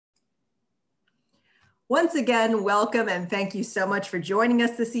Once again, welcome and thank you so much for joining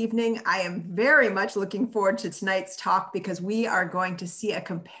us this evening. I am very much looking forward to tonight's talk because we are going to see a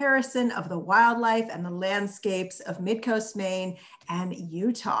comparison of the wildlife and the landscapes of Midcoast, Maine and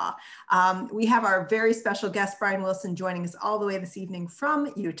Utah. We have our very special guest, Brian Willson, joining us all the way this evening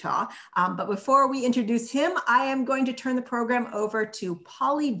from Utah. But before we introduce him, I am going to turn the program over to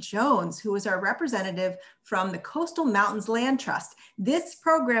Polly Jones, who is our representative from the Coastal Mountains Land Trust. This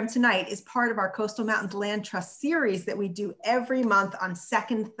program tonight is part of our Coastal Mountains Land Trust series that we do every month on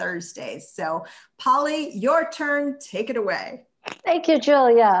second Thursdays. So Polly, your turn, take it away. Thank you,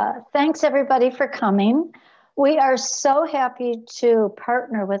 Julia. Thanks everybody for coming. We are so happy to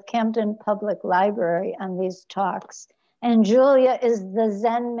partner with Camden Public Library on these talks. And Julia is the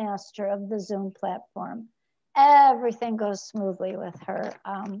Zen master of the Zoom platform. Everything goes smoothly with her,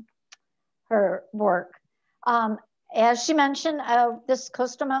 her work. As she mentioned, this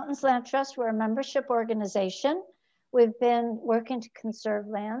Coastal Mountains Land Trust, we're a membership organization. We've been working to conserve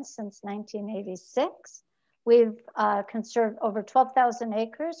land since 1986. We've conserved over 12,000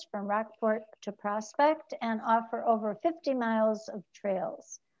 acres from Rockport to Prospect and offer over 50 miles of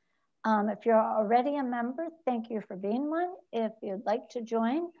trails. If you're already a member, thank you for being one. If you'd like to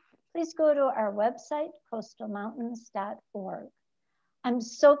join, please go to our website, coastalmountains.org. I'm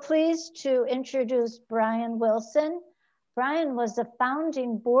so pleased to introduce Brian Willson. Brian was a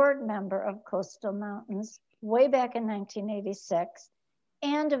founding board member of Coastal Mountains way back in 1986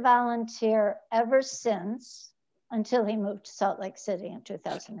 and a volunteer ever since until he moved to Salt Lake City in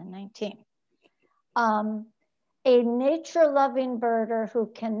 2019. A nature-loving birder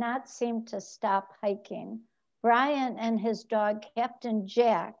who cannot seem to stop hiking, Brian and his dog, Captain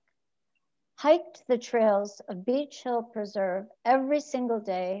Jack, hiked the trails of Beech Hill Preserve every single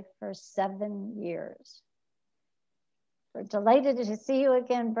day for 7 years. We're delighted to see you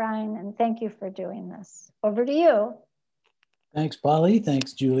again, Brian, and thank you for doing this. Over to you. Thanks, Polly.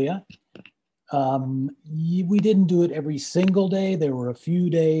 Thanks, Julia. We didn't do it every single day. There were a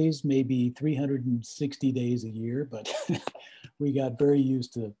few days, maybe 360 days a year, but we got very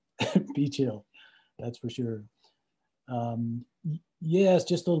used to Beech Hill, that's for sure. Yes,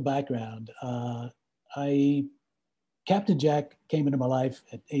 just a little background. Captain Jack came into my life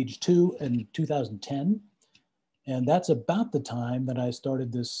at age 2 in 2010. And that's about the time that I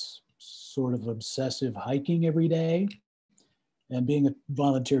started this sort of obsessive hiking every day. And being a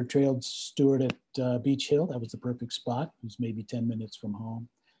volunteer trail steward at Beech Hill, that was the perfect spot. It was maybe 10 minutes from home.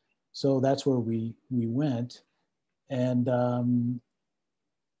 So that's where we went. And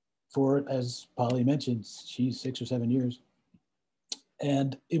for, as Polly mentioned, she's 6 or 7 years.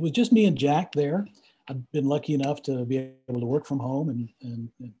 And it was just me and Jack there. I've been lucky enough to be able to work from home and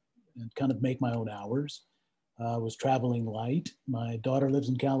kind of make my own hours. I was traveling light. My daughter lives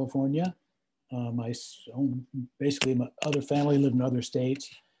in California. Basically my other family lived in other states.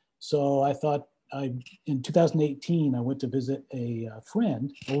 So I thought in 2018, I went to visit a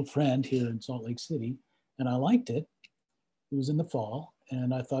old friend here in Salt Lake City, and I liked it. It was in the fall,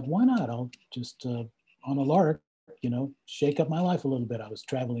 and I thought, why not? I'll just, on a lark, shake up my life a little bit. I was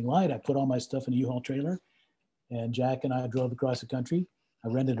traveling light. I put all my stuff in a U-Haul trailer, and Jack and I drove across the country. I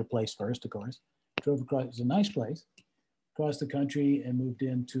rented a place first, of course. Drove across, it was a nice place, across the country and moved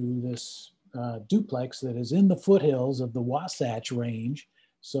into this duplex that is in the foothills of the Wasatch Range.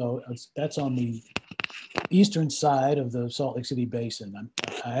 So that's on the eastern side of the Salt Lake City Basin.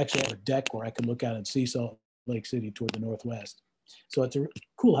 I actually have a deck where I can look out and see Salt Lake City toward the northwest. So it's a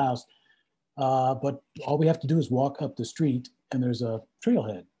cool house, but all we have to do is walk up the street and there's a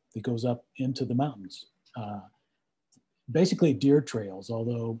trailhead that goes up into the mountains. Basically deer trails,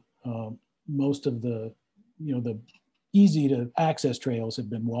 although most of the easy to access trails have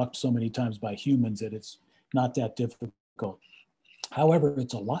been walked so many times by humans that it's not that difficult. However,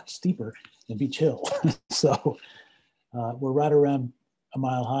 it's a lot steeper than Beech Hill. So we're right around a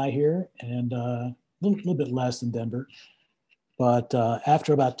mile high here and a little bit less than Denver. But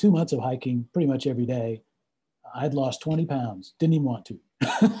after about 2 months of hiking pretty much every day, I'd lost 20 pounds, didn't even want to.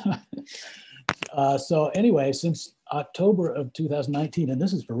 So anyway, since October of 2019, and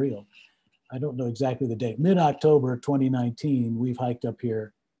this is for real, I don't know exactly the date, mid-October 2019, we've hiked up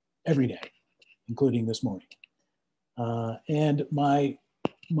here every day, including this morning. And my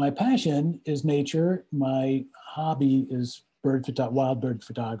passion is nature. My hobby is wild bird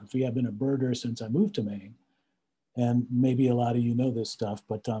photography. I've been a birder since I moved to Maine. And maybe a lot of you know this stuff,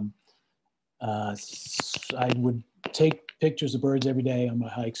 but I would take pictures of birds every day on my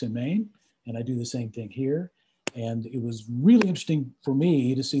hikes in Maine, and I do the same thing here. And it was really interesting for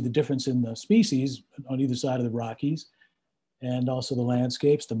me to see the difference in the species on either side of the Rockies. and also the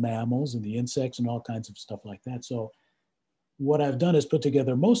landscapes, the mammals and the insects and all kinds of stuff like that. So what I've done is put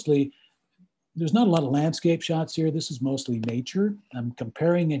together mostly, there's not a lot of landscape shots here. This is mostly nature. I'm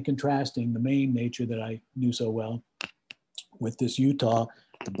comparing and contrasting the Maine nature that I knew so well with this Utah,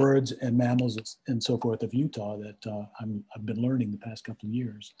 the birds and mammals and so forth of Utah that I've been learning the past couple of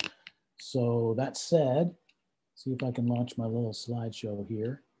years. So that said, see if I can launch my little slideshow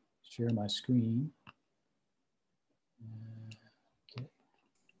here, share my screen. Okay.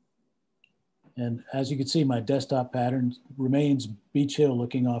 And as you can see, my desktop pattern remains Beech Hill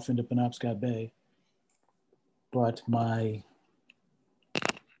looking off into Penobscot Bay. But my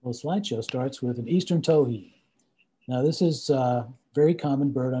little slideshow starts with an eastern towhee. Now this is a very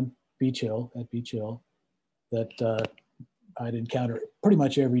common bird on Beech Hill, at Beech Hill, that I'd encounter pretty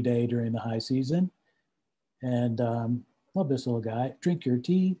much every day during the high season. And love this little guy, drink your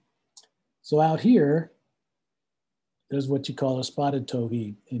tea. So out here, there's what you call a spotted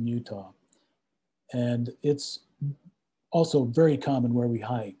towhee in Utah. And it's also very common where we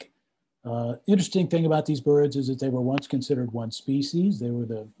hike. Interesting thing about these birds is that they were once considered one species. They were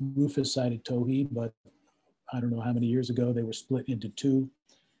the rufous-sided towhee, but I don't know how many years ago they were split into two.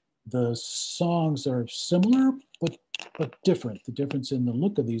 The songs are similar, but different. The difference in the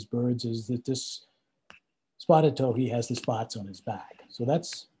look of these birds is that this spotted towhee has the spots on his back. So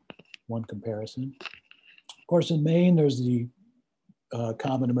that's one comparison. Of course, in Maine, there's the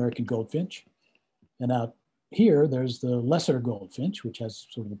common American goldfinch. And out here, there's the lesser goldfinch, which has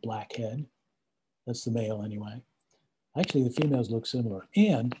sort of a black head. That's the male anyway. Actually, the females look similar.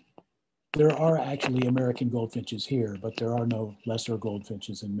 And there are actually American goldfinches here, but there are no lesser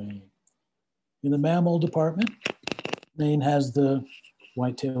goldfinches in Maine. In the mammal department, Maine has the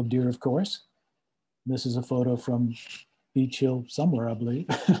white-tailed deer, of course. This is a photo from Beech Hill somewhere, I believe.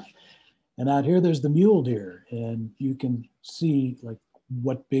 And out here, there's the mule deer. And you can see like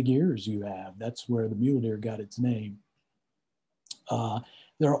what big ears you have. That's where the mule deer got its name.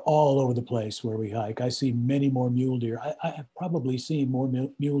 They're all over the place where we hike. I see many more mule deer. I have probably seen more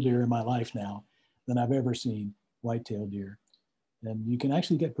mule deer in my life now than I've ever seen white-tailed deer. And you can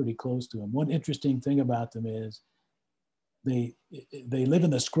actually get pretty close to them. One interesting thing about them is they live in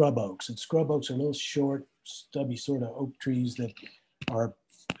the scrub oaks, and scrub oaks are little short, stubby sort of oak trees that are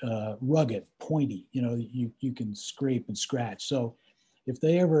rugged, pointy. You know, you can scrape and scratch. So if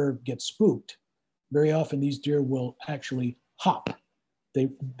they ever get spooked, very often these deer will actually hop. They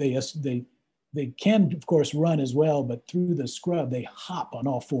can, of course, run as well, but through the scrub, they hop on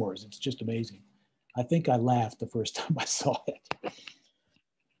all fours. It's just amazing. I think I laughed the first time I saw it.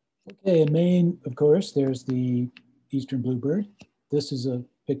 Okay, in Maine, of course, there's the eastern bluebird. This is a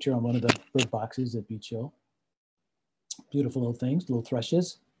picture on one of the bird boxes at Beech Hill. Beautiful little things, little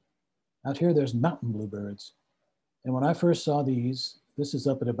thrushes. Out here, there's mountain bluebirds. And when I first saw these, this is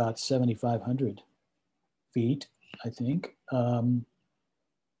up at about 7,500 feet, I think.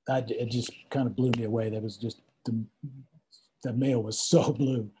 It just kind of blew me away. That was just, the male was so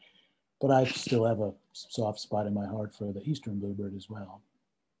blue. But I still have a soft spot in my heart for the eastern bluebird as well.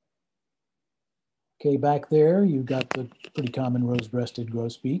 Okay, back there, you've got the pretty common rose-breasted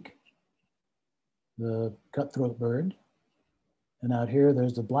grosbeak, the cutthroat bird. And out here,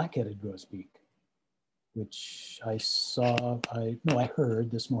 there's the black-headed grosbeak, which I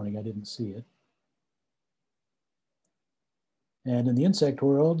heard this morning. I didn't see it. And in the insect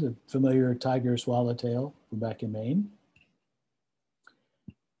world, the familiar tiger swallowtail from back in Maine.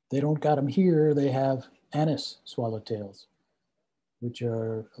 They don't got them here. They have anise swallowtails, which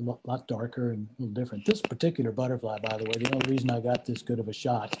are a lot darker and a little different. This particular butterfly, by the way, the only reason I got this good of a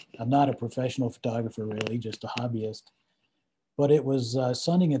shot, I'm not a professional photographer really, just a hobbyist, but it was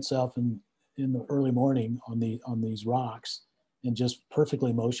sunning itself in the early morning on these rocks and just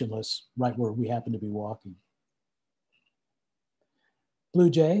perfectly motionless right where we happen to be walking. Blue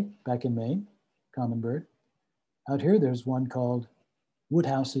jay, back in Maine, common bird. Out here, there's one called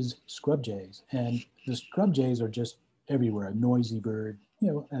Woodhouse's scrub jays. And the scrub jays are just everywhere, a noisy bird, you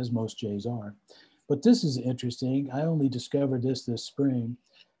know, as most jays are. But this is interesting. I only discovered this spring.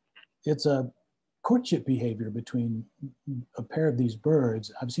 It's a courtship behavior between a pair of these birds.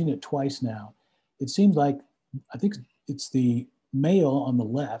 I've seen it twice now. It seems like, I think it's the male on the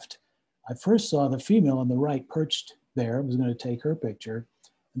left. I first saw the female on the right perched there. I was going to take her picture.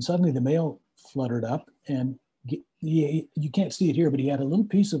 And suddenly the male fluttered up, and you can't see it here, but he had a little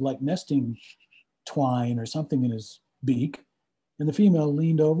piece of like nesting twine or something in his beak. And the female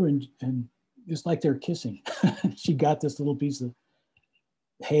leaned over and it's like they're kissing. She got this little piece of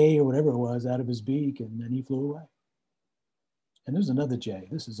hay or whatever it was out of his beak, and then he flew away. And there's another jay.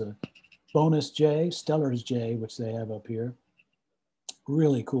 This is a bonus jay, Steller's jay, which they have up here.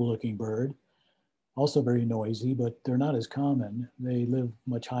 really cool looking bird. Also very noisy, but they're not as common. They live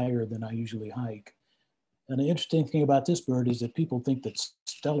much higher than I usually hike. And the interesting thing about this bird is that people think that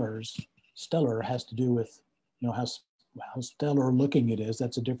stellar has to do with, you know, how stellar looking it is.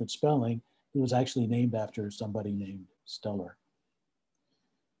 That's a different spelling. It was actually named after somebody named Stellar.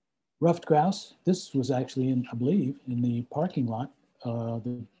 Ruffed grouse, this was actually in, I believe, in the parking lot,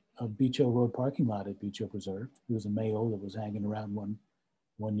 the Beech Hill Road parking lot at Beech Hill Preserve. It was a male that was hanging around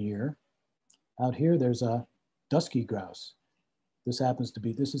one year. Out here, there's a dusky grouse. This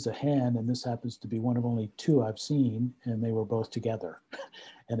is a hen, and this happens to be one of only two I've seen, and they were both together.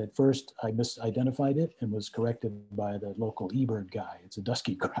 And at first, I misidentified it and was corrected by the local eBird guy. It's a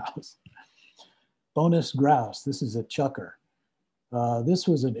dusky grouse. Bonus grouse, this is a chucker. This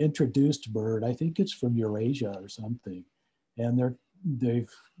was an introduced bird. I think it's from Eurasia or something. And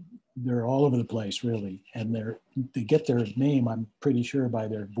they're all over the place, really. And they get their name, I'm pretty sure, by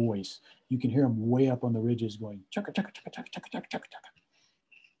their voice. You can hear them way up on the ridges going, chucker, chucker, chucker, chucker, chucker, chucker, chucker, chucker.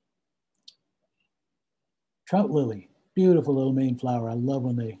 Trout lily, beautiful little Maine flower. I love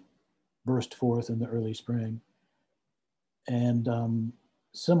when they burst forth in the early spring. And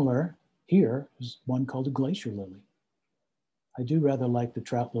similar here is one called a glacier lily. I do rather like the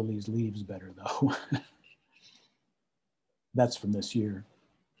trout lily's leaves better, though. That's from this year.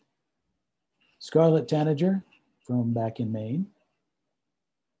 Scarlet tanager from back in Maine,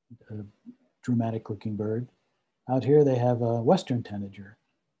 a dramatic looking bird. Out here they have a western tanager,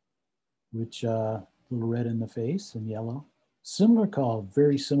 which a little red in the face and yellow. Similar call,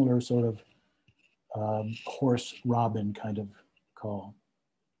 very similar sort of horse robin kind of call.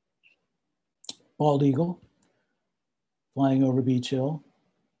 Bald eagle, flying over Beech Hill.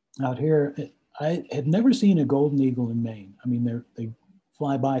 Out here, I had never seen a golden eagle in Maine. I mean, they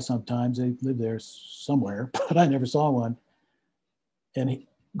fly by sometimes. They live there somewhere, but I never saw one. And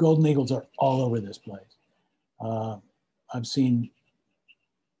golden eagles are all over this place. I've seen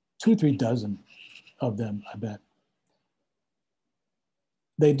 2 or 3 dozen of them, I bet.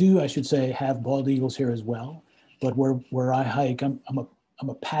 They do, I should say, have bald eagles here as well. But where I hike, I'm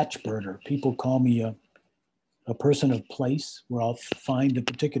a patch birder. People call me a person of place, where I'll find a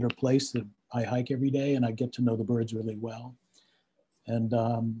particular place that I hike every day and I get to know the birds really well. And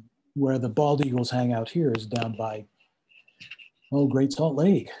where the bald eagles hang out here is down by, Great Salt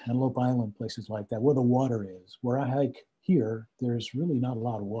Lake, Antelope Island, places like that, where the water is. Where I hike here, there's really not a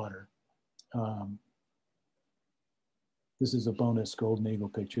lot of water. This is a bonus golden eagle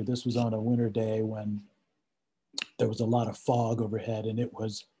picture. This was on a winter day when there was a lot of fog overhead and it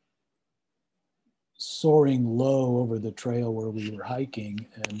was soaring low over the trail where we were hiking,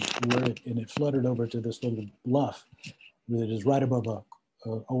 and it fluttered over to this little bluff that is right above a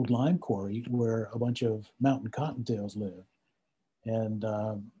old lime quarry where a bunch of mountain cottontails live. And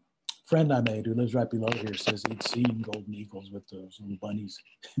a friend I made who lives right below here says he'd seen golden eagles with those little bunnies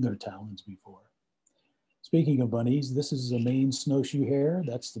in their talons before. Speaking of bunnies, this is a Maine snowshoe hare.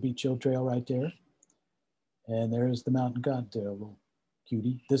 That's the Beech Hill Trail right there. And there's the mountain cottontail, little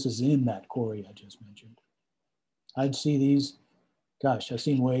cutie. This is in that quarry I just mentioned. I'd see these, gosh, I've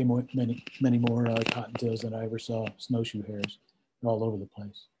seen many more cottontails than I ever saw snowshoe hares. They're all over the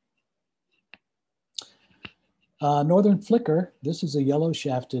place. Northern flicker, this is a yellow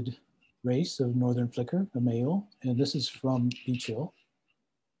shafted race of northern flicker, a male, and this is from Beech Hill.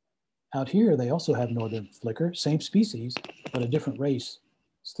 Out here, they also have northern flicker, same species, but a different race.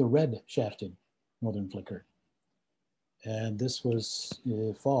 It's the red shafted northern flicker. And this was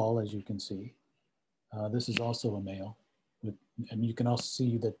fall, as you can see. This is also a male. And you can also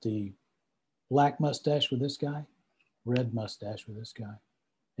see that the black mustache with this guy, red mustache with this guy.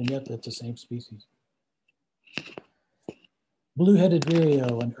 And yet that's the same species. Blue-headed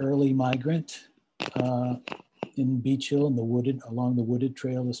vireo, an early migrant in Beech Hill and along the wooded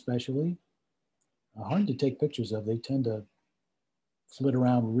trail especially. Hard to take pictures of. They tend to flit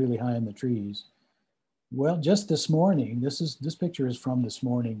around really high in the trees. Well, just this morning, this picture is from this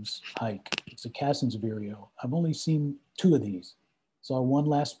morning's hike. It's a Cassin's vireo. I've only seen 2 of these. Saw one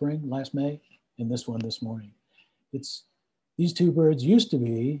last May, and this one this morning. These 2 birds used to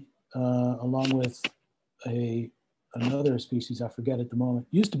be, along with another species, I forget at the moment,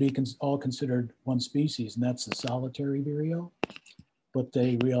 used to be all considered one species, and that's the solitary vireo. But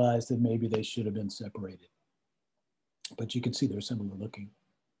they realized that maybe they should have been separated. But you can see they're similar looking.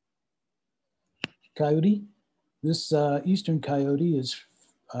 Coyote, this eastern coyote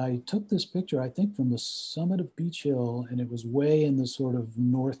I took this picture, I think, from the summit of Beech Hill, and it was way in the sort of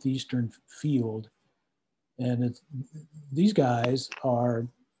northeastern field. And these guys are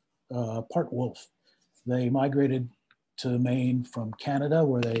part wolf. They migrated to Maine from Canada,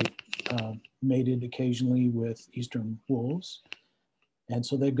 where they mated occasionally with eastern wolves. And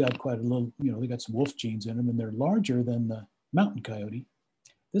so they've got quite a little, they got some wolf genes in them, and they're larger than the mountain coyote.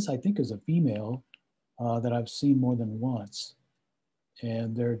 This, I think, is a female that I've seen more than once.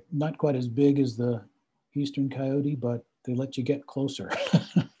 And they're not quite as big as the eastern coyote, but they let you get closer.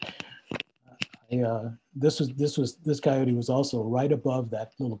 This coyote was also right above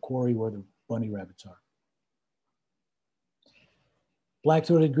that little quarry where the bunny rabbits are.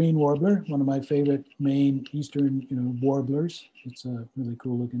 Black-throated green warbler, one of my favorite Maine eastern warblers. It's a really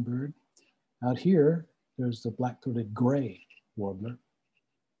cool looking bird. Out here, there's the black-throated gray warbler.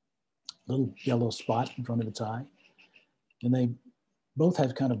 Little yellow spot in front of its eye. And they both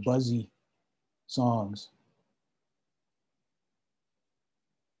have kind of buzzy songs.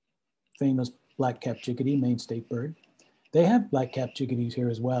 Famous black-capped chickadee, Maine state bird. They have black-capped chickadees here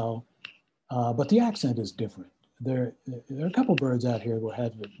as well, but the accent is different. There are a couple birds out here that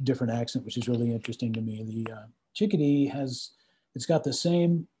have a different accent, which is really interesting to me. The chickadee it's got the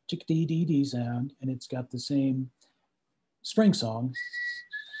same chickadee-dee-dee sound, and it's got the same spring song,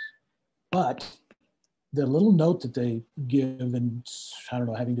 but the little note that they give and, I don't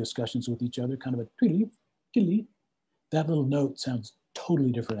know, having discussions with each other, kind of a tweedly, tweedly, that little note sounds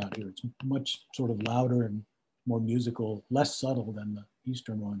totally different out here. It's much sort of louder and more musical, less subtle than the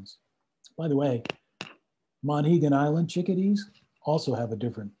eastern ones. By the way, Monhegan Island chickadees also have a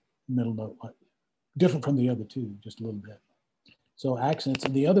different middle note, different from the other two, just a little bit. So accents,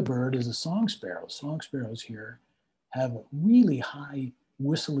 and the other bird is a song sparrow. Song sparrows here have a really high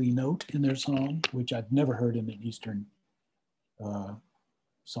whistly note in their song, which I've never heard in an eastern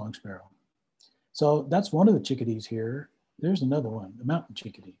song sparrow. So that's one of the chickadees here. There's another one, the mountain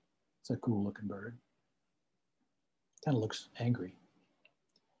chickadee. It's a cool looking bird. Kind of looks angry.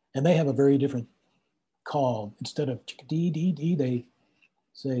 And they have a very different call. Instead of chickadee-dee-dee, they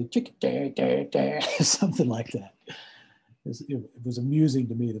say chickadee-dee-dee, something like that. It was amusing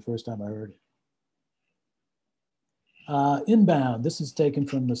to me the first time I heard it. Inbound, this is taken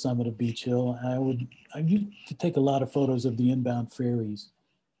from the summit of Beech Hill. I used to take a lot of photos of the inbound ferries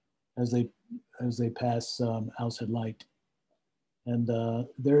as they pass Owl's Light. And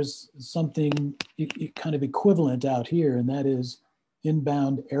there's something kind of equivalent out here, and that is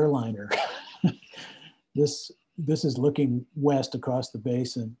inbound airliner. This is looking west across the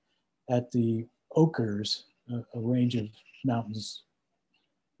basin at the Oakers, a range of mountains.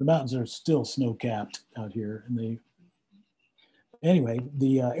 The mountains are still snow-capped out here, and anyway,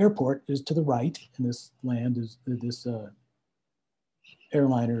 the airport is to the right, and this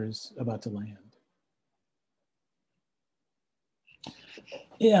airliner is about to land.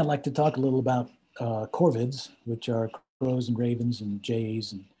 Yeah, I'd like to talk a little about corvids, which are crows and ravens and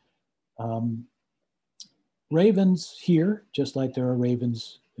jays. And ravens here, just like there are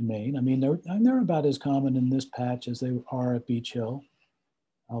ravens in Maine. I mean, they're about as common in this patch as they are at Beech Hill,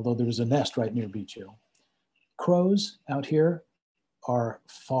 although there was a nest right near Beech Hill. Crows out here are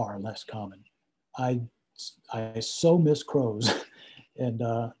far less common. I so miss crows. And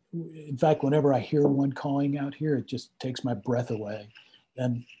in fact, whenever I hear one cawing out here, it just takes my breath away.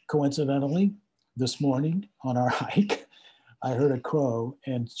 And coincidentally, this morning on our hike, I heard a crow,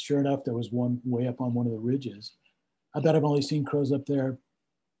 and sure enough, there was one way up on one of the ridges. I bet I've only seen crows up there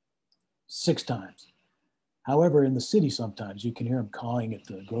 6 times. However, in the city, sometimes you can hear them cawing at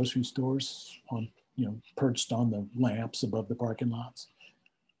the grocery stores, perched on the lamps above the parking lots.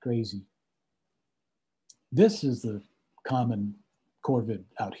 Crazy. This is the common corvid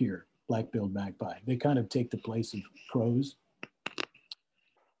out here, black-billed magpie. They kind of take the place of crows,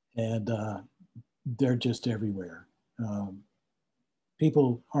 and they're just everywhere.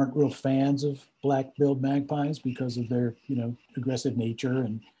 People aren't real fans of black-billed magpies because of their, aggressive nature,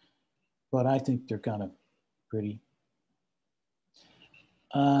 but I think they're kind of pretty.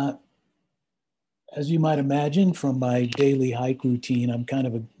 As you might imagine from my daily hike routine, I'm kind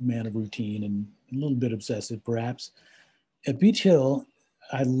of a man of routine and a little bit obsessive, perhaps. At Beech Hill,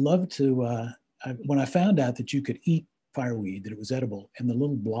 I love to, when I found out that you could eat fireweed, that it was edible, and the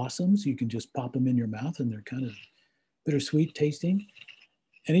little blossoms, you can just pop them in your mouth and they're kind of bittersweet tasting.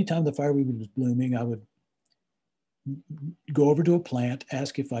 Anytime the fireweed was blooming, I would go over to a plant,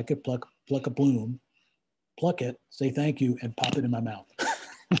 ask if I could pluck a bloom, pluck it, say thank you, and pop it in my mouth.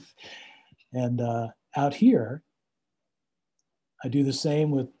 And out here, I do the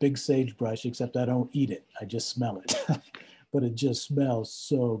same with big sagebrush, except I don't eat it. I just smell it. But it just smells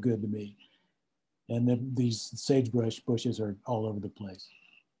so good to me. And these sagebrush bushes are all over the place.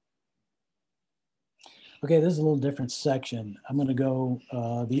 Okay, this is a little different section. I'm going to go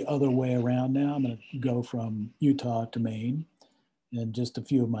the other way around now. I'm going to go from Utah to Maine and just a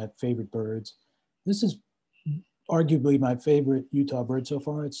few of my favorite birds. This is arguably my favorite Utah bird so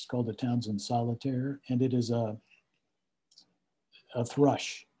far. It's called the Townsend solitaire, and it is a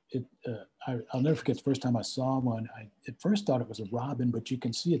thrush. I'll never forget the first time I saw one. I at first thought it was a robin, but you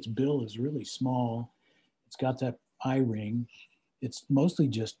can see its bill is really small. It's got that eye ring. It's mostly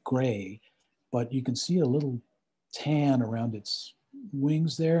just gray, but you can see a little tan around its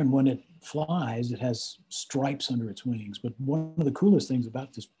wings there. And when it flies, it has stripes under its wings. But one of the coolest things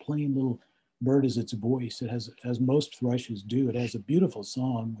about this plain little bird is its voice. It has, as most thrushes do, it has a beautiful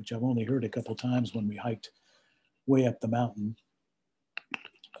song, which I've only heard a couple times when we hiked way up the mountain.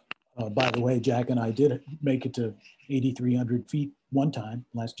 By the way, Jack and I did make it to 8,300 feet one time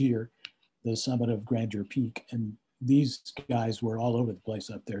last year, the summit of Grandeur Peak. And these guys were all over the place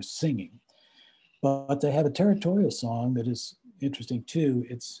up there singing. But they have a territorial song that is interesting too.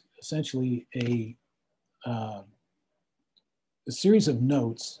 It's essentially a series of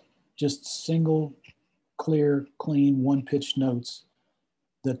notes, just single, clear, clean, one-pitched notes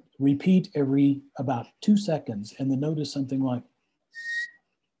that repeat every about 2 seconds. And the note is something like,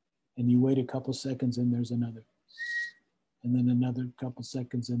 and you wait a couple seconds and there's another, and then another couple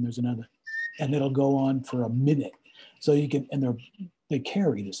seconds and there's another, and it'll go on for a minute. So you can, and they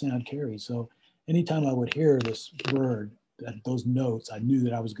carry, the sound carries. So anytime I would hear this bird, those notes, I knew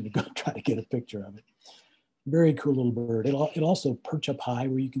that I was going to go try to get a picture of it. Very cool little bird. It also perch up high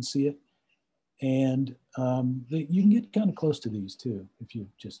where you can see it. And you can get kind of close to these too, if you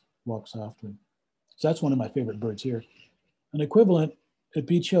just walk softly. So that's one of my favorite birds here. An equivalent at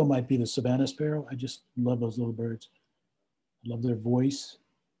Beech Hill might be the Savannah sparrow. I just love those little birds. I love their voice.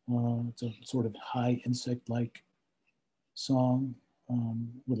 It's a sort of high insect-like song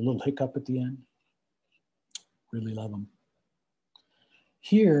with a little hiccup at the end. Really love them.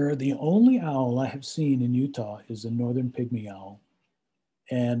 Here, the only owl I have seen in Utah is the northern pygmy owl.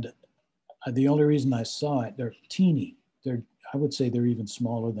 And the only reason I saw it, they're teeny. I would say they're even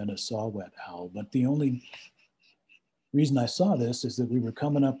smaller than a saw-whet owl. But the only reason I saw this is that we were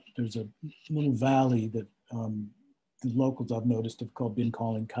coming up, there's a little valley that the locals I've noticed have been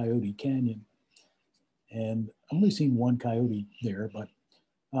calling Coyote Canyon. And I've only seen one coyote there, but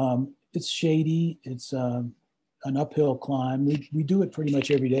it's shady. It's an uphill climb. We do it pretty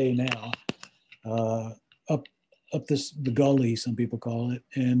much every day now, up the gully, some people call it,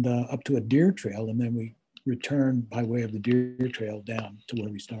 and up to a deer trail. And then we return by way of the deer trail down to where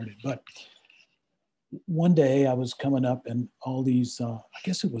we started. But one day I was coming up and all these, I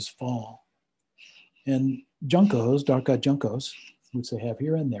guess it was fall, and juncos, dark-eyed juncos, which they have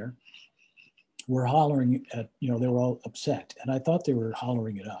here and there, were hollering at, they were all upset. And I thought they were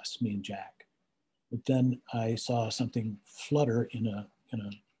hollering at us, me and Jack. But then I saw something flutter in a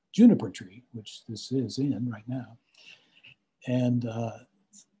juniper tree, which this is in right now, and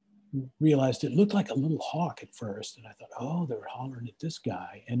realized it looked like a little hawk at first. And I thought, oh, they were hollering at this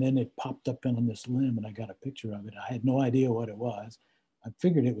guy. And then it popped up on this limb and I got a picture of it. I had no idea what it was. I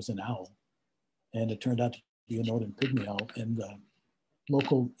figured it was an owl. And it turned out to be a northern pygmy owl. And the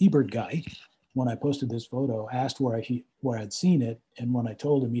local eBird guy, when I posted this photo, asked where I'd seen it. And when I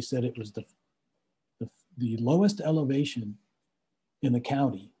told him, he said it was the lowest elevation in the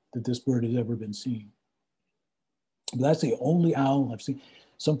county that this bird has ever been seen. But that's the only owl I've seen.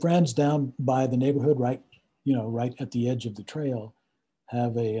 Some friends down by the neighborhood, right at the edge of the trail,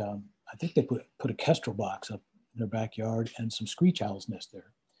 have I think they put a kestrel box up in their backyard and some screech owls nest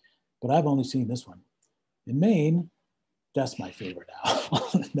there. But I've only seen this one. In Maine, that's my favorite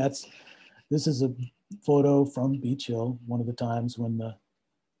owl. This is a photo from Beech Hill, one of the times when the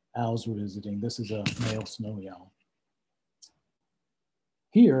owls were visiting. This is a male snowy owl.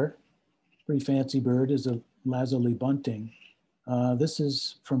 Here, pretty fancy bird, is a lazuli bunting. This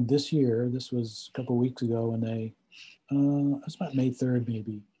is from this year. This was a couple of weeks ago, and it was about May 3rd,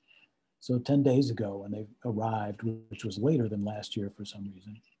 maybe. So 10 days ago when they arrived, which was later than last year for some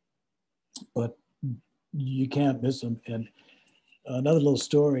reason. But you can't miss them. And another little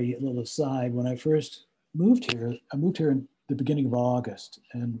story, a little aside, when I first moved here, I moved here in the beginning of August,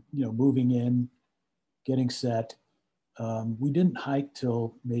 and moving in, getting set. We didn't hike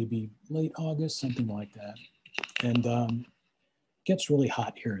till maybe late August, something like that. And it gets really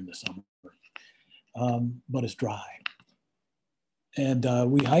hot here in the summer, but it's dry. And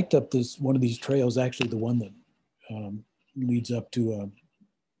we hiked up one of these trails, actually the one that leads up to a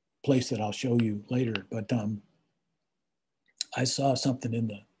place that I'll show you later. But I saw something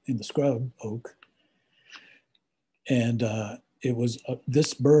in the scrub oak, and it was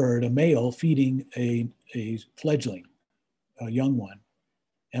this bird, a male, feeding a fledgling, a young one.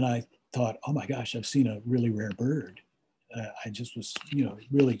 And I thought, oh my gosh, I've seen a really rare bird. I just was,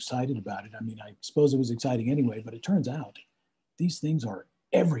 really excited about it. I mean, I suppose it was exciting anyway, but it turns out these things are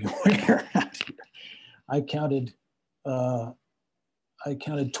everywhere out here. I counted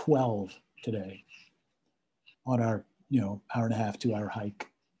 12 today on our, hour and a half, 2 hour hike.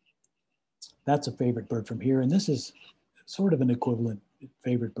 That's a favorite bird from here. And this is sort of an equivalent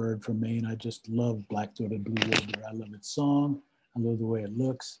favorite bird from Maine. I just love black-throated blue warbler. I love its song. I love the way it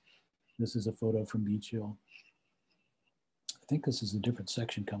looks. This is a photo from Beech Hill. I think this is a different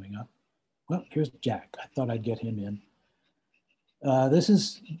section coming up. Well, here's Jack. I thought I'd get him in. This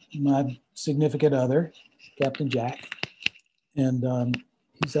is my significant other, Captain Jack. And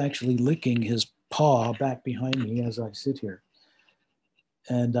he's actually licking his paw back behind me as I sit here.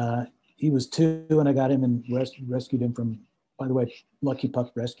 And he was 2 and I got him and rescued him from, by the way, Lucky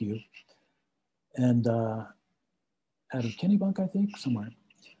Pup Rescue. And out of Kennebunk, I think, somewhere.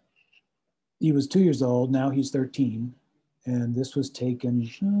 He was 2 years old, now he's 13. And this was taken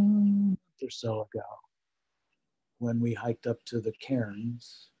a month or so ago when we hiked up to the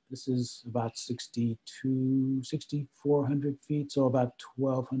cairns. This is about 6,400 feet, so about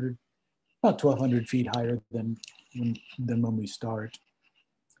 1,200 feet higher than when we start.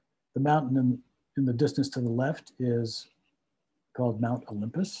 The mountain in the distance to the left is called Mount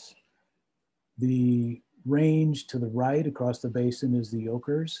Olympus. The range to the right across the basin is the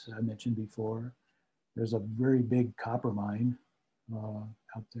Ochres, I mentioned before. There's a very big copper mine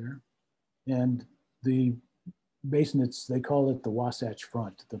out there. And the basin, they call it the Wasatch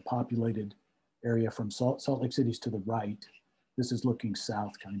Front, the populated area from Salt Lake City's to the right. This is looking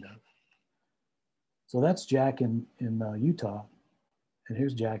south, kind of. So that's Jack in Utah. And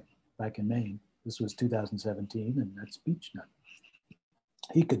here's Jack back in Maine. This was 2017, and that's Beech Nut.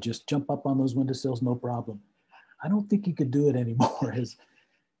 He could just jump up on those windowsills, no problem. I don't think he could do it anymore.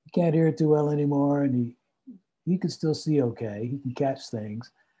 He can't hear it too well anymore, and he can still see okay. He can catch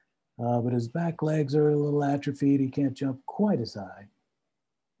things, but his back legs are a little atrophied. He can't jump quite as high,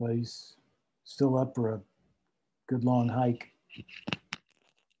 but he's still up for a good long hike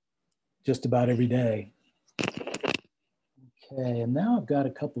just about every day. Okay, and now I've got a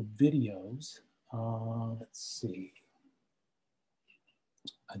couple videos. Let's see.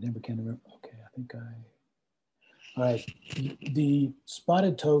 I never can remember. Okay, I think all right. The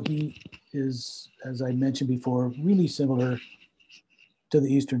spotted towhee is, as I mentioned before, really similar to the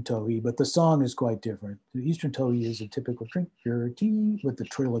eastern towhee, but the song is quite different. The eastern towhee is a typical drink your tea with the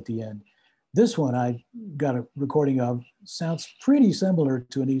trill at the end. This one I got a recording of, sounds pretty similar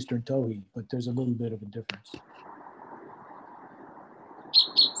to an eastern towhee, but there's a little bit of a difference.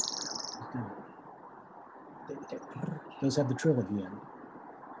 It does have the trill at the end.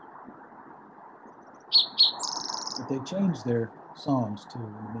 But they changed their songs too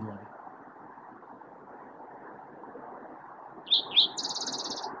in the middle of it.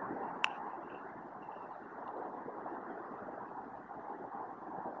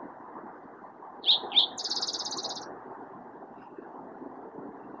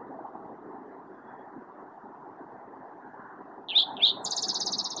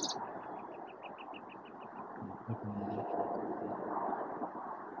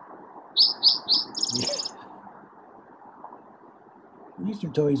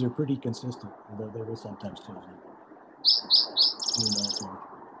 Eastern towhees are pretty consistent, although they will sometimes change.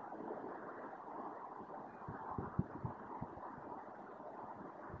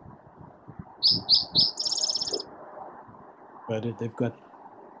 But they've got,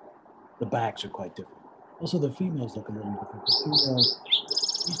 the backs are quite different. Also, the females look a little different. The female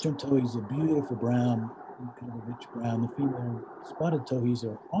eastern towhee is a beautiful brown, kind of a rich brown. The female spotted towhees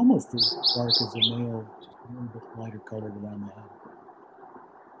are almost as dark as the male, just a little bit lighter colored around the head.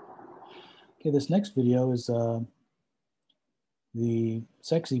 Okay, this next video is the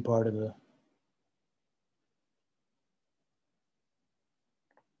sexy part of the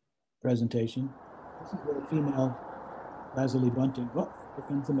presentation. This is where the female lazuli bunting, oh, here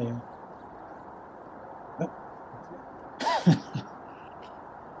comes the male. Oh,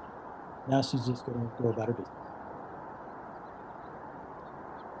 now she's just going to go about her business.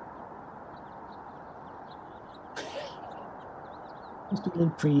 Just a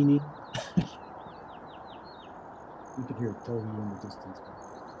little preening. You can hear a towhee in the distance.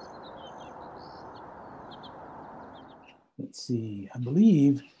 Let's see, I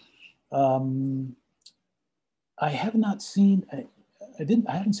believe I have not seen, I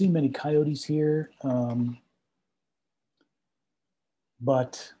haven't seen many coyotes here,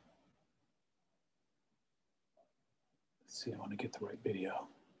 but let's see, I want to get the right video.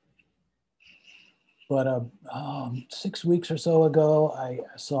 But 6 weeks or so ago, I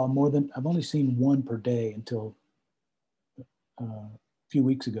saw I've only seen one per day until a few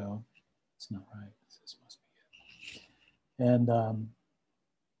weeks ago. It's not right. This must be it. And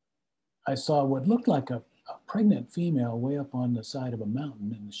I saw what looked like a pregnant female way up on the side of a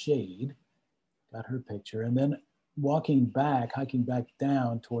mountain in the shade. Got her picture. And then hiking back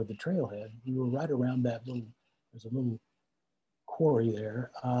down toward the trailhead, we were right around there's a little quarry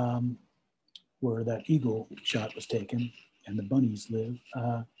there. Where that eagle shot was taken and the bunnies live.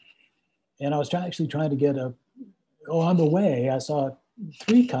 And I was actually trying to get on the way, I saw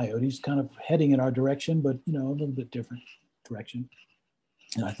 3 coyotes kind of heading in our direction, but a little bit different direction.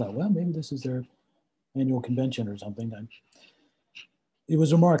 And I thought, well, maybe this is their annual convention or something. It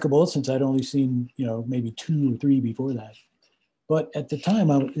was remarkable since I'd only seen, maybe 2 or 3 before that. But at the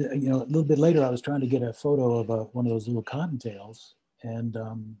time, a little bit later, I was trying to get a photo of one of those little cottontails, and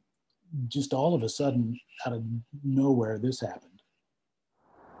just all of a sudden, out of nowhere, this happened.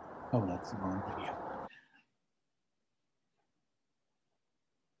 Oh, that's the wrong video.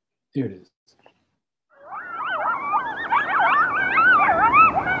 Here it is.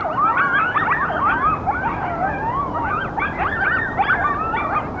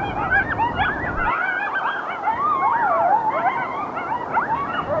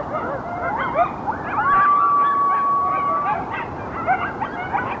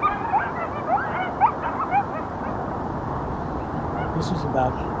 This was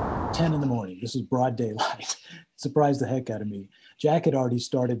about 10 in the morning. This is broad daylight. Surprised the heck out of me. Jack had already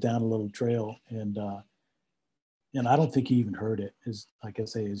started down a little trail, and I don't think he even heard it. Like I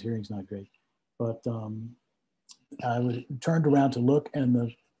say, his hearing's not great. But I turned around to look, and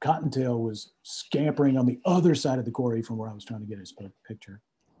the cottontail was scampering on the other side of the quarry from where I was trying to get his picture.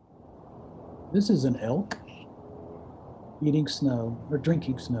 This is an elk eating snow or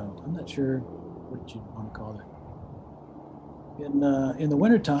drinking snow. I'm not sure what you want to call it. In the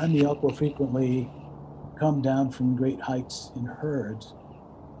wintertime, the elk will frequently come down from great heights in herds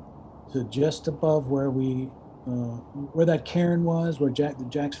to just above where where that cairn was, where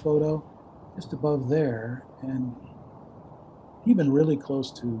Jack's photo, just above there, and even really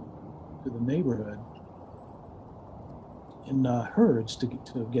close to the neighborhood in herds to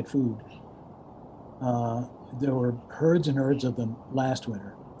get food. There were herds and herds of them last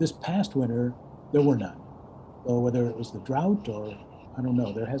winter. This past winter, there were none. So whether it was the drought or, I don't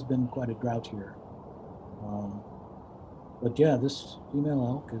know, there has been quite a drought here. But yeah, this female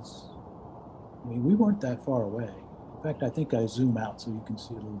elk we weren't that far away. In fact, I think I zoom out so you can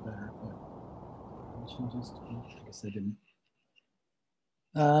see a little better, but she just, I guess I didn't.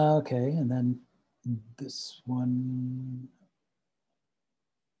 Okay, and then this one,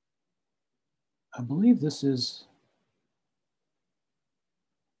 I believe this is,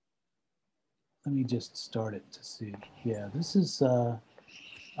 let me just start it to see. Yeah, this is,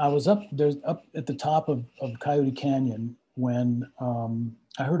 I was up at the top of Coyote Canyon when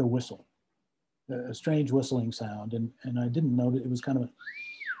I heard a whistle, a strange whistling sound, and I didn't know that it was kind of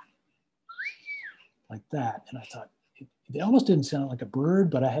like that. And I thought, it almost didn't sound like a bird,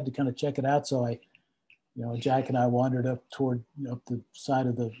 but I had to kind of check it out. So Jack and I wandered up the side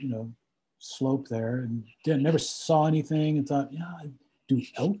of the, slope there, and never saw anything, and thought, do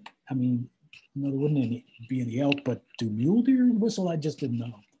elk? I mean, there wouldn't be any elk, but do mule deer whistle? I just didn't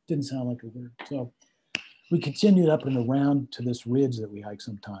know. Didn't sound like a word. So we continued up and around to this ridge that we hike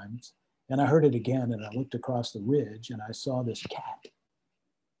sometimes. And I heard it again, and I looked across the ridge, and I saw this cat.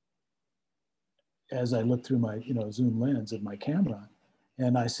 As I looked through my, zoom lens of my camera,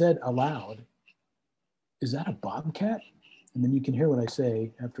 and I said aloud, "Is that a bobcat?" And then you can hear what I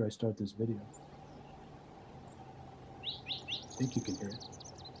say after I start this video. I think you can hear it.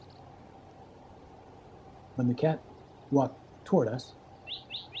 When the cat walked toward us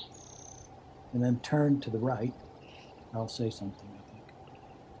and then turned to the right, I'll say something, I think.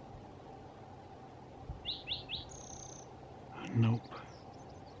 Nope.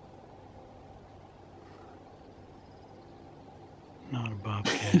 Not a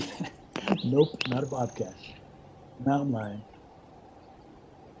bobcat. Nope, not a bobcat. Mountain lion.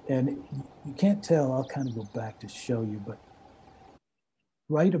 And you can't tell, I'll kind of go back to show you, but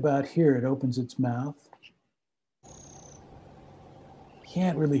right about here, it opens its mouth.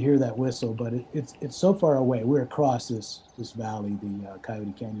 Can't really hear that whistle, but it's so far away. We're across this valley, the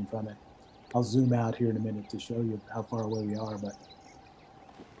Coyote Canyon from it. I'll zoom out here in a minute to show you how far away we are, but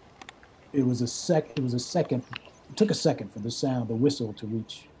it took a second for the whistle to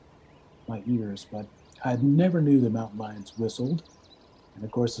reach my ears, but I never knew the mountain lions whistled. And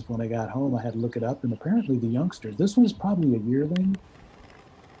of course, when I got home, I had to look it up, and apparently the youngsters, this one's probably a yearling.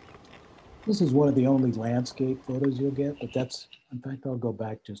 This is one of the only landscape photos you'll get, but that's, in fact, I'll go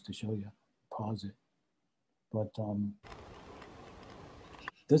back just to show you, pause it. But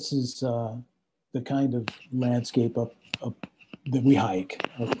this is the kind of landscape up that we hike.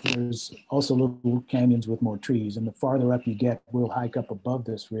 There's also little canyons with more trees, and the farther up you get, we'll hike up above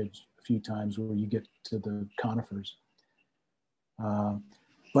this ridge a few times where you get to the conifers.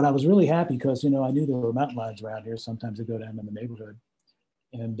 But I was really happy because, you know, I knew there were mountain lions around here. Sometimes they go down in the neighborhood.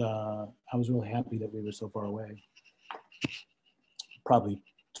 And I was really happy that we were so far away. Probably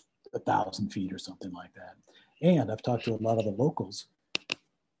 1,000 feet or something like that. And I've talked to a lot of the locals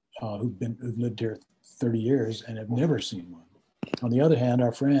who've lived here 30 years and have never seen one. On the other hand,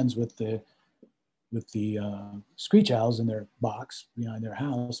 our friends with the screech owls in their box behind their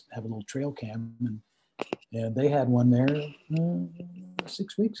house have a little trail cam, and they had one there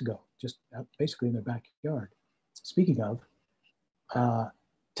 6 weeks ago, just basically in their backyard. Speaking of,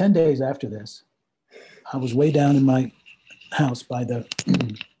 10 days after this, I was way down in my house by the,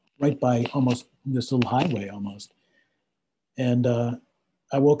 right by almost this little highway almost. And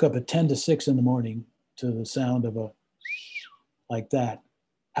I woke up at 10 to 6 in the morning to the sound of a, like that,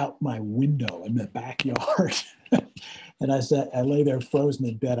 out my window in the backyard. And I lay there frozen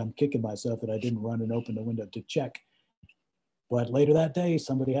in bed. I'm kicking myself that I didn't run and open the window to check. But later that day,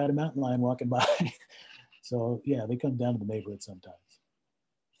 somebody had a mountain lion walking by. So yeah, they come down to the neighborhood sometimes.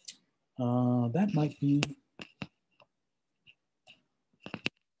 That might be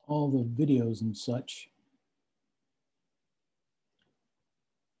all the videos and such.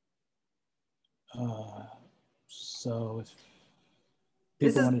 So if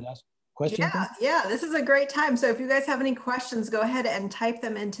people wanted to ask questions. Yeah, this is a great time. So if you guys have any questions, go ahead and type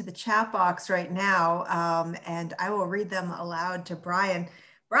them into the chat box right now. And I will read them aloud to Brian.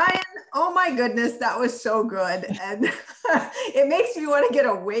 Brian, oh my goodness, that was so good. And it makes me want to get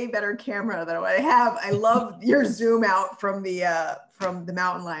a way better camera than what I have. I love your zoom out from the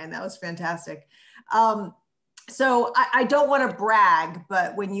mountain lion. That was fantastic. So I don't want to brag,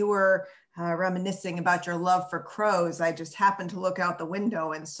 but when you were reminiscing about your love for crows, I just happened to look out the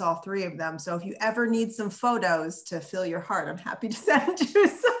window and saw 3 of them. So if you ever need some photos to fill your heart, I'm happy to send you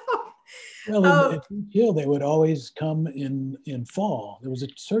some. Well, in Beech Hill, they would always come in fall. There was a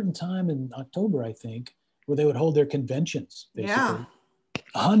certain time in October, I think, where they would hold their conventions, basically. Yeah.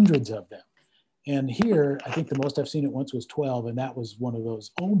 Hundreds of them. And here, I think the most I've seen at once was 12, and that was one of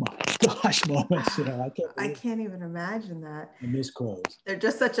those, oh my gosh, moments. You know, I can't even imagine that. I miss crows. They're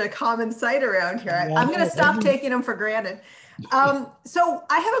just such a common sight around here. Yeah, I'm going to stop taking them for granted. So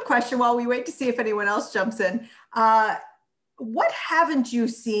I have a question while we wait to see if anyone else jumps in. What haven't you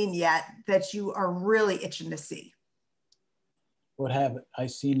seen yet that you are really itching to see? What haven't I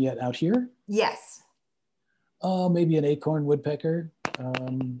seen yet out here? Yes. Oh, maybe an acorn woodpecker.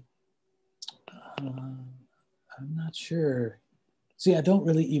 I'm not sure. See, I don't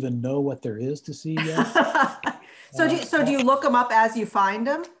really even know what there is to see yet. So do you look them up as you find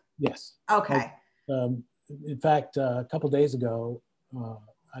them? Yes. Okay. In fact, a couple of days ago,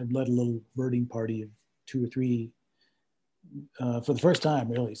 I led a little birding party of 2 or 3. For the first time,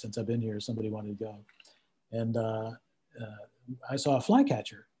 really, since I've been here, somebody wanted to go. And I saw a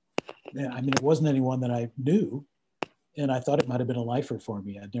flycatcher. I mean, it wasn't anyone that I knew. And I thought it might have been a lifer for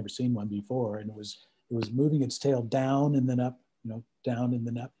me. I'd never seen one before. And it was moving its tail down and then up, you know, down and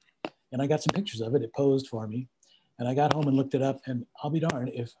then up. And I got some pictures of it. It posed for me. And I got home and looked it up. And I'll be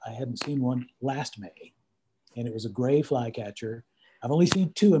darned if I hadn't seen one last May. And it was a gray flycatcher. I've only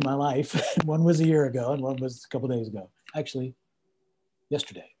seen 2 in my life. One was a year ago and one was a couple of days ago. Actually,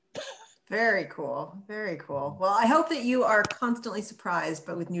 yesterday. Very cool. Very cool. Well, I hope that you are constantly surprised,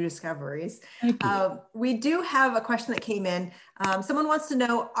 but with new discoveries. Thank you. We do have a question that came in. Someone wants to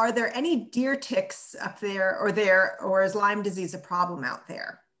know, are there any deer ticks up there, or is Lyme disease a problem out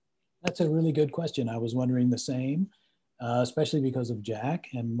there? That's a really good question. I was wondering the same, especially because of Jack.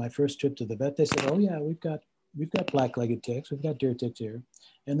 And my first trip to the vet, they said, oh yeah, we've got black-legged ticks. We've got deer ticks here.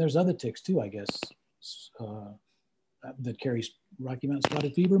 And there's other ticks too, I guess, that carries Rocky Mountain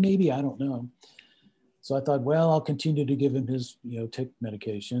spotted fever, maybe, I don't know. So I thought, well, I'll continue to give him his, tick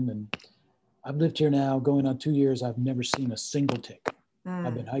medication. And I've lived here now going on 2 years. I've never seen a single tick.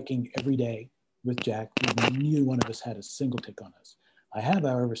 I've been hiking every day with Jack. Neither one of us had a single tick on us. I have,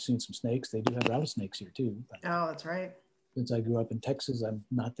 however, seen some snakes. They do have rattlesnakes here too. Oh, that's right. Since I grew up in Texas, I'm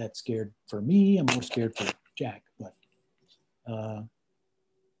not that scared for me. I'm more scared for Jack. But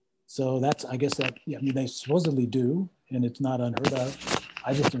so that's, I guess that, yeah, I mean, they supposedly do, and it's not unheard of.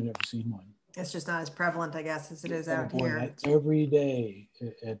 I just have never seen one. It's just not as prevalent, I guess, as it is out here. Every day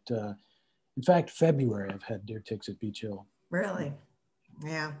in fact, February, I've had deer ticks at Beech Hill. Really?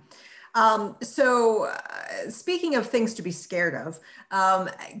 Yeah. Speaking of things to be scared of,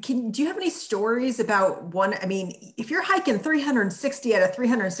 do you have any stories about one? I mean, if you're hiking 360 out of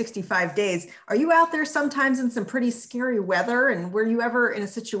 365 days, are you out there sometimes in some pretty scary weather? And were you ever in a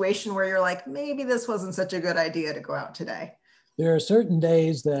situation where you're like, maybe this wasn't such a good idea to go out today? There are certain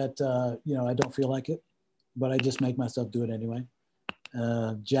days that, I don't feel like it, but I just make myself do it anyway.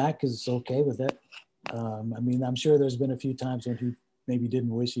 Jack is okay with it. I'm sure there's been a few times when he maybe didn't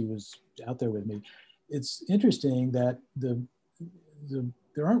wish he was out there with me. It's interesting that there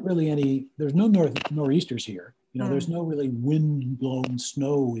aren't really there's no nor'easters here. There's no really wind-blown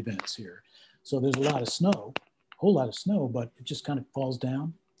snow events here. So there's a lot of snow, a whole lot of snow, but it just kind of falls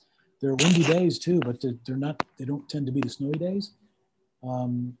down. There are windy days too, but they don't tend to be the snowy days.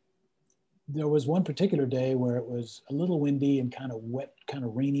 There was one particular day where it was a little windy and kind of wet, kind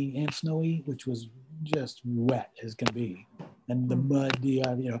of rainy and snowy, which was just wet as can be. And the mud,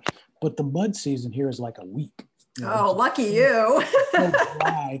 but the mud season here is like a week. Oh, lucky you. So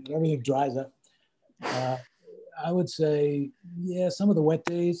dry, everything dries up. I would say, yeah, some of the wet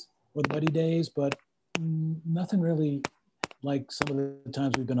days or the muddy days, but nothing really like some of the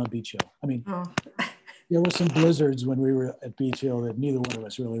times we've been on Beech Hill. I mean, there were some blizzards when we were at Beech Hill that neither one of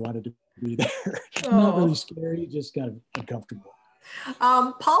us really wanted to be there. Not really scary, just kind of uncomfortable.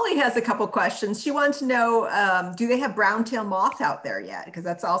 Polly has a couple questions. She wanted to know, do they have brown-tailed moth out there yet? Because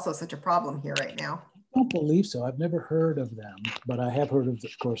that's also such a problem here right now. I don't believe so. I've never heard of them, but I have heard of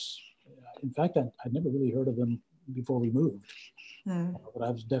course, in fact, I'd never really heard of them before we moved. But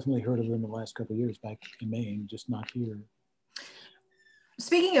I've definitely heard of them in the last couple of years back in Maine, just not here.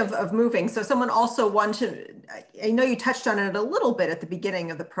 Speaking of moving, so someone also wanted, I know you touched on it a little bit at the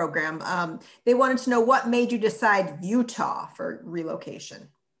beginning of the program. They wanted to know what made you decide Utah for relocation?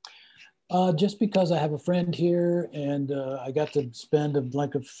 Just because I have a friend here and I got to spend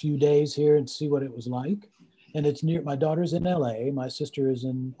a few days here and see what it was like. And it's near, my daughter's in LA, my sister is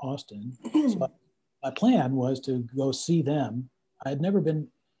in Austin. So my plan was to go see them. I had never been,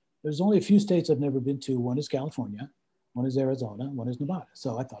 there's only a few states I've never been to. One is California. One is Arizona, one is Nevada.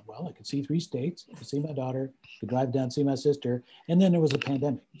 So I thought, well, I could see 3 states, I could see my daughter, could drive down, see my sister. And then there was a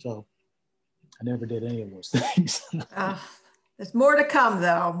pandemic. So I never did any of those things. There's more to come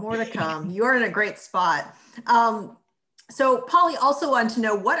though, more to come. You're in a great spot. So Polly also wanted to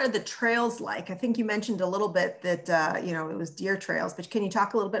know, what are the trails like? I think you mentioned a little bit that, it was deer trails, but can you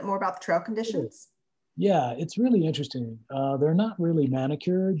talk a little bit more about the trail conditions? Yeah, it's really interesting. They're not really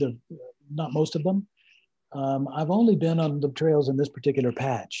manicured, not most of them. I've only been on the trails in this particular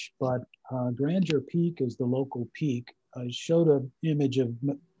patch, but Grandeur Peak is the local peak. I showed an image of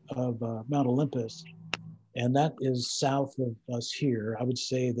Mount Olympus, and that is south of us here. I would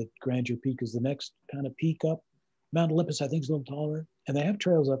say that Grandeur Peak is the next kind of peak up. Mount Olympus, I think, is a little taller, and they have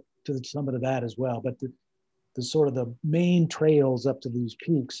trails up to the summit of that as well. But the sort of the main trails up to these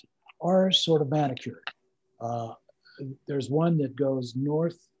peaks are sort of manicured. There's one that goes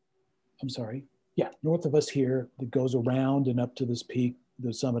north of us here that goes around and up to this peak,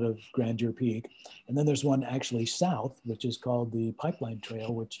 the summit of Grandeur Peak. And then there's one actually south, which is called the Pipeline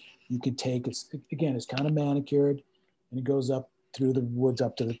Trail, which you could take. It's kind of manicured, and it goes up through the woods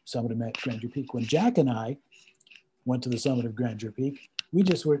up to the summit of Grandeur Peak. When Jack and I went to the summit of Grandeur Peak, we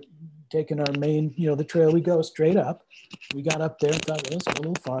just were taking our main, the trail. We go straight up. We got up there and thought, well, let's go a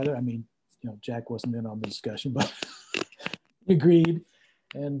little farther. I mean, Jack wasn't in on the discussion, but he agreed.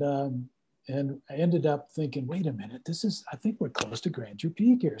 And I ended up thinking, wait a minute, I think we're close to Grandeur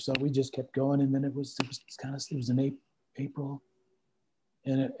Peak here. So we just kept going, and then it was in April,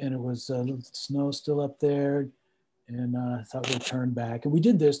 and it was snow still up there, and I thought we'd turn back. And we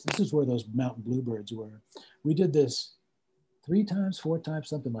did this. This is where those mountain bluebirds were. We did this 3 times, 4 times,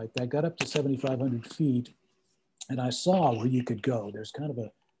 something like that. Got up to 7,500 feet, and I saw where you could go. There's kind of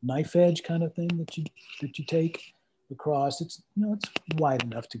a knife edge kind of thing that you take across. It's it's wide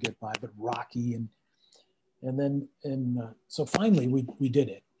enough to get by, but rocky, so finally we did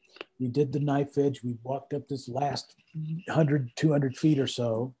it. We did the knife edge. We walked up this last 100, 200 feet or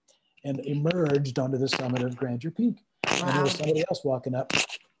so, and emerged onto the summit of Grandeur Peak. Wow. And there was somebody else walking up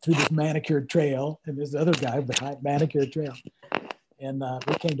through this manicured trail, and there's the other guy behind manicured trail. And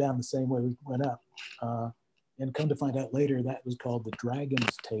we came down the same way we went up. And come to find out later, that was called the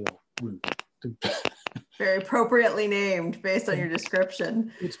Dragon's Tail route. Very appropriately named based on your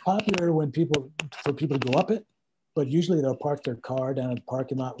description. It's popular for people to go up it, but usually they'll park their car down in the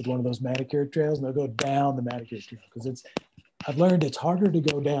parking lot with one of those manicured trails, and they'll go down the manicured trail because I've learned it's harder to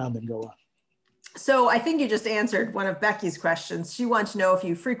go down than go up. So I think you just answered one of Becky's questions. She wants to know if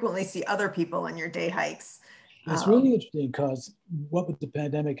you frequently see other people on your day hikes. It's really interesting because what with the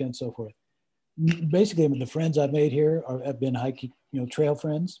pandemic and so forth, basically the friends I've made here have been hiking, trail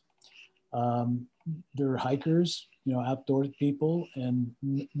friends. They're hikers, outdoor people, and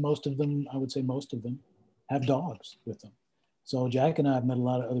most of them, I would say most of them, have dogs with them. So Jack and I have met a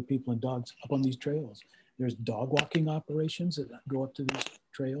lot of other people and dogs up on these trails. There's dog walking operations that go up to these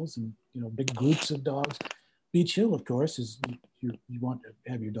trails, and big groups of dogs. Beech Hill, of course, is you want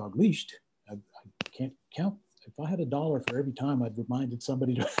to have your dog leashed. I can't count. If I had $1 for every time I'd reminded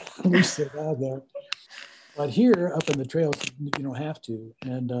somebody to leash their dog there. But here up in the trails, you don't have to.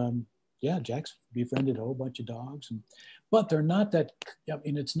 And yeah, Jack's befriended a whole bunch of dogs, but they're not that. I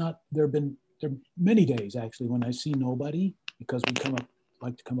mean, it's not. There are many days actually when I see nobody, because we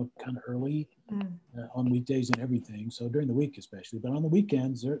like to come up kind of early on weekdays and everything. So during the week especially, but on the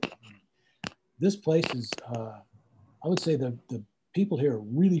weekends, this place is. I would say the people here are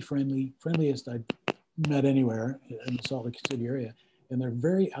really friendliest I've met anywhere in the Salt Lake City area, and they're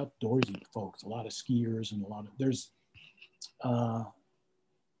very outdoorsy folks. A lot of skiers and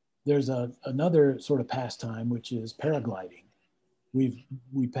there's another sort of pastime, which is paragliding. We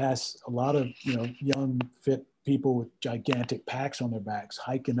pass a lot of young fit people with gigantic packs on their backs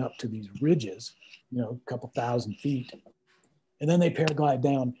hiking up to these ridges, a couple thousand feet, and then they paraglide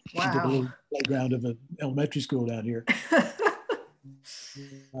down into the little playground of an elementary school down here.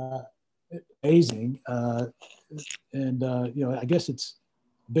 Amazing, and I guess it's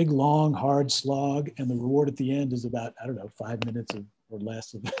big, long, hard slog, and the reward at the end is about 5 minutes or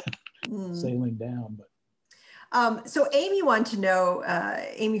less of sailing down. But so Amy wanted to know,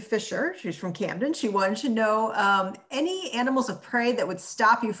 Amy Fisher, she's from Camden. She wanted to know any animals of prey that would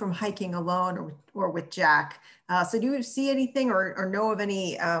stop you from hiking alone or with Jack. So do you see anything or know of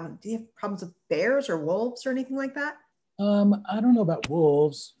any, do you have problems with bears or wolves or anything like that? I don't know about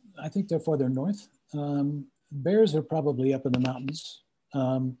wolves. I think they're farther north. Bears are probably up in the mountains.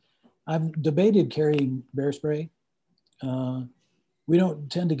 I've debated carrying bear spray. We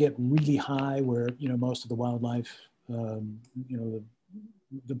don't tend to get really high where, most of the wildlife, the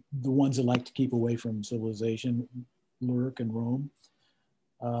ones that like to keep away from civilization lurk and roam.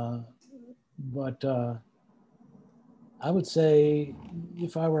 But I would say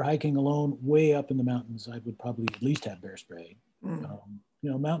if I were hiking alone way up in the mountains, I would probably at least have bear spray.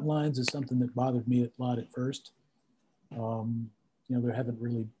 Mountain lions is something that bothered me a lot at first. There haven't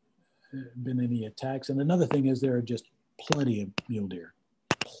really been any attacks. And another thing is there are just plenty of mule deer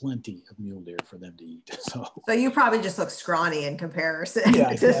for them to eat. So you probably just look scrawny in comparison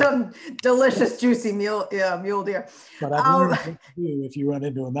to some delicious, juicy mule deer. But I've learned what to do if you run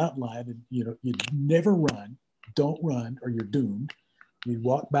into a mountain lion, and you never run, don't run, or you're doomed. You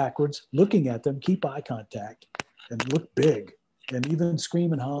walk backwards, looking at them, keep eye contact, and look big. And even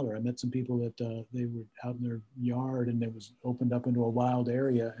scream and holler. I met some people that they were out in their yard and it was opened up into a wild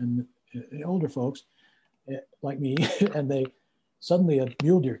area, and older folks like me, and they suddenly a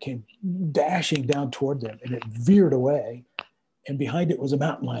mule deer came dashing down toward them, and it veered away, and behind it was a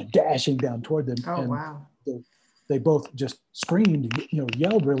mountain lion dashing down toward them. Oh, and wow. They both just screamed,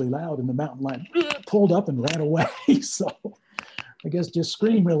 yelled really loud, and the mountain lion pulled up and ran away. So I guess just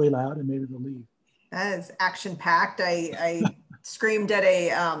scream really loud and maybe they'll leave. That is action packed. I screamed at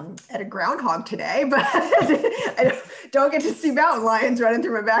a groundhog today, but I don't get to see mountain lions running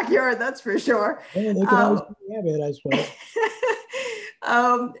through my backyard. That's for sure. Yeah, they can always have it, I suppose.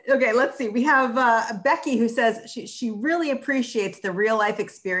 Okay, let's see. We have Becky who says she really appreciates the real life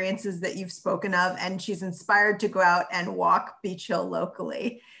experiences that you've spoken of, and she's inspired to go out and walk Beech Hill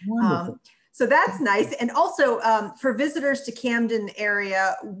locally. Wonderful. So that's nice. And also for visitors to Camden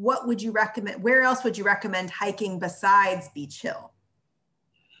area, what would you recommend? Where else would you recommend hiking besides Beech Hill?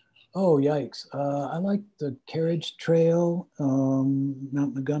 Oh, yikes. I like the Carriage Trail,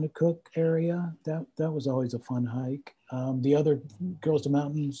 Mount Nagunatuck area. That was always a fun hike. The other Girls to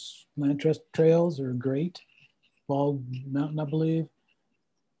Mountains Land Trust trails are great. Bald Mountain, I believe.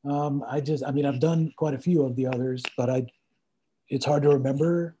 I've done quite a few of the others, but it's hard to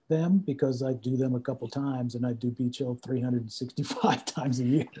remember them because I do them a couple times, and I do Beech Hill 365 times a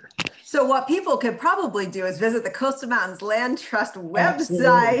year. So what people could probably do is visit the Coastal Mountains Land Trust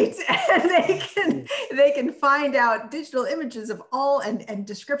website, and they can find out digital images of all and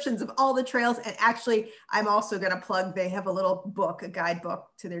descriptions of all the trails. And actually, I'm also going to plug, they have a little book, a guidebook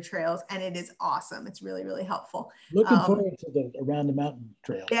to their trails, and it is awesome. It's really, really helpful. Looking forward to the Around the Mountain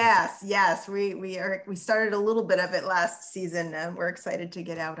trail. Yes. We started a little bit of it last season, and we're excited to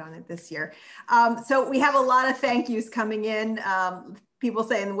get out on it this year. So we have a lot of thank yous coming in. people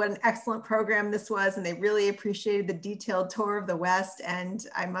saying what an excellent program this was, and they really appreciated the detailed tour of the West. And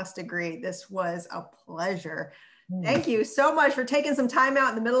I must agree, this was a pleasure. Thank you so much for taking some time out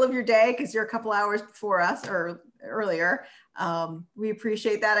in the middle of your day, because you're a couple hours before us or earlier. We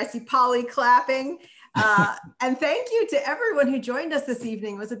appreciate that. I see Polly clapping. And thank you to everyone who joined us this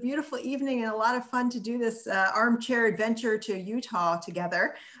evening. It was a beautiful evening and a lot of fun to do this armchair adventure to Utah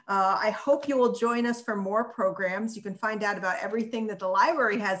together. I hope you will join us for more programs. You can find out about everything that the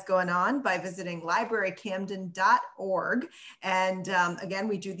library has going on by visiting librarycamden.org. And again,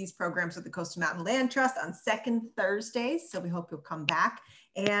 we do these programs with the Coastal Mountain Land Trust on second Thursdays, so we hope you'll come back.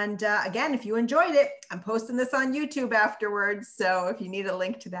 And again, if you enjoyed it, I'm posting this on YouTube afterwards, so if you need a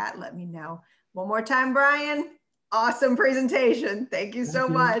link to that, let me know. One more time, Brian. Awesome presentation. Thank you so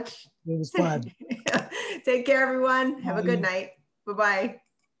much. It was fun. Take care, everyone. Have a good night. Bye-bye.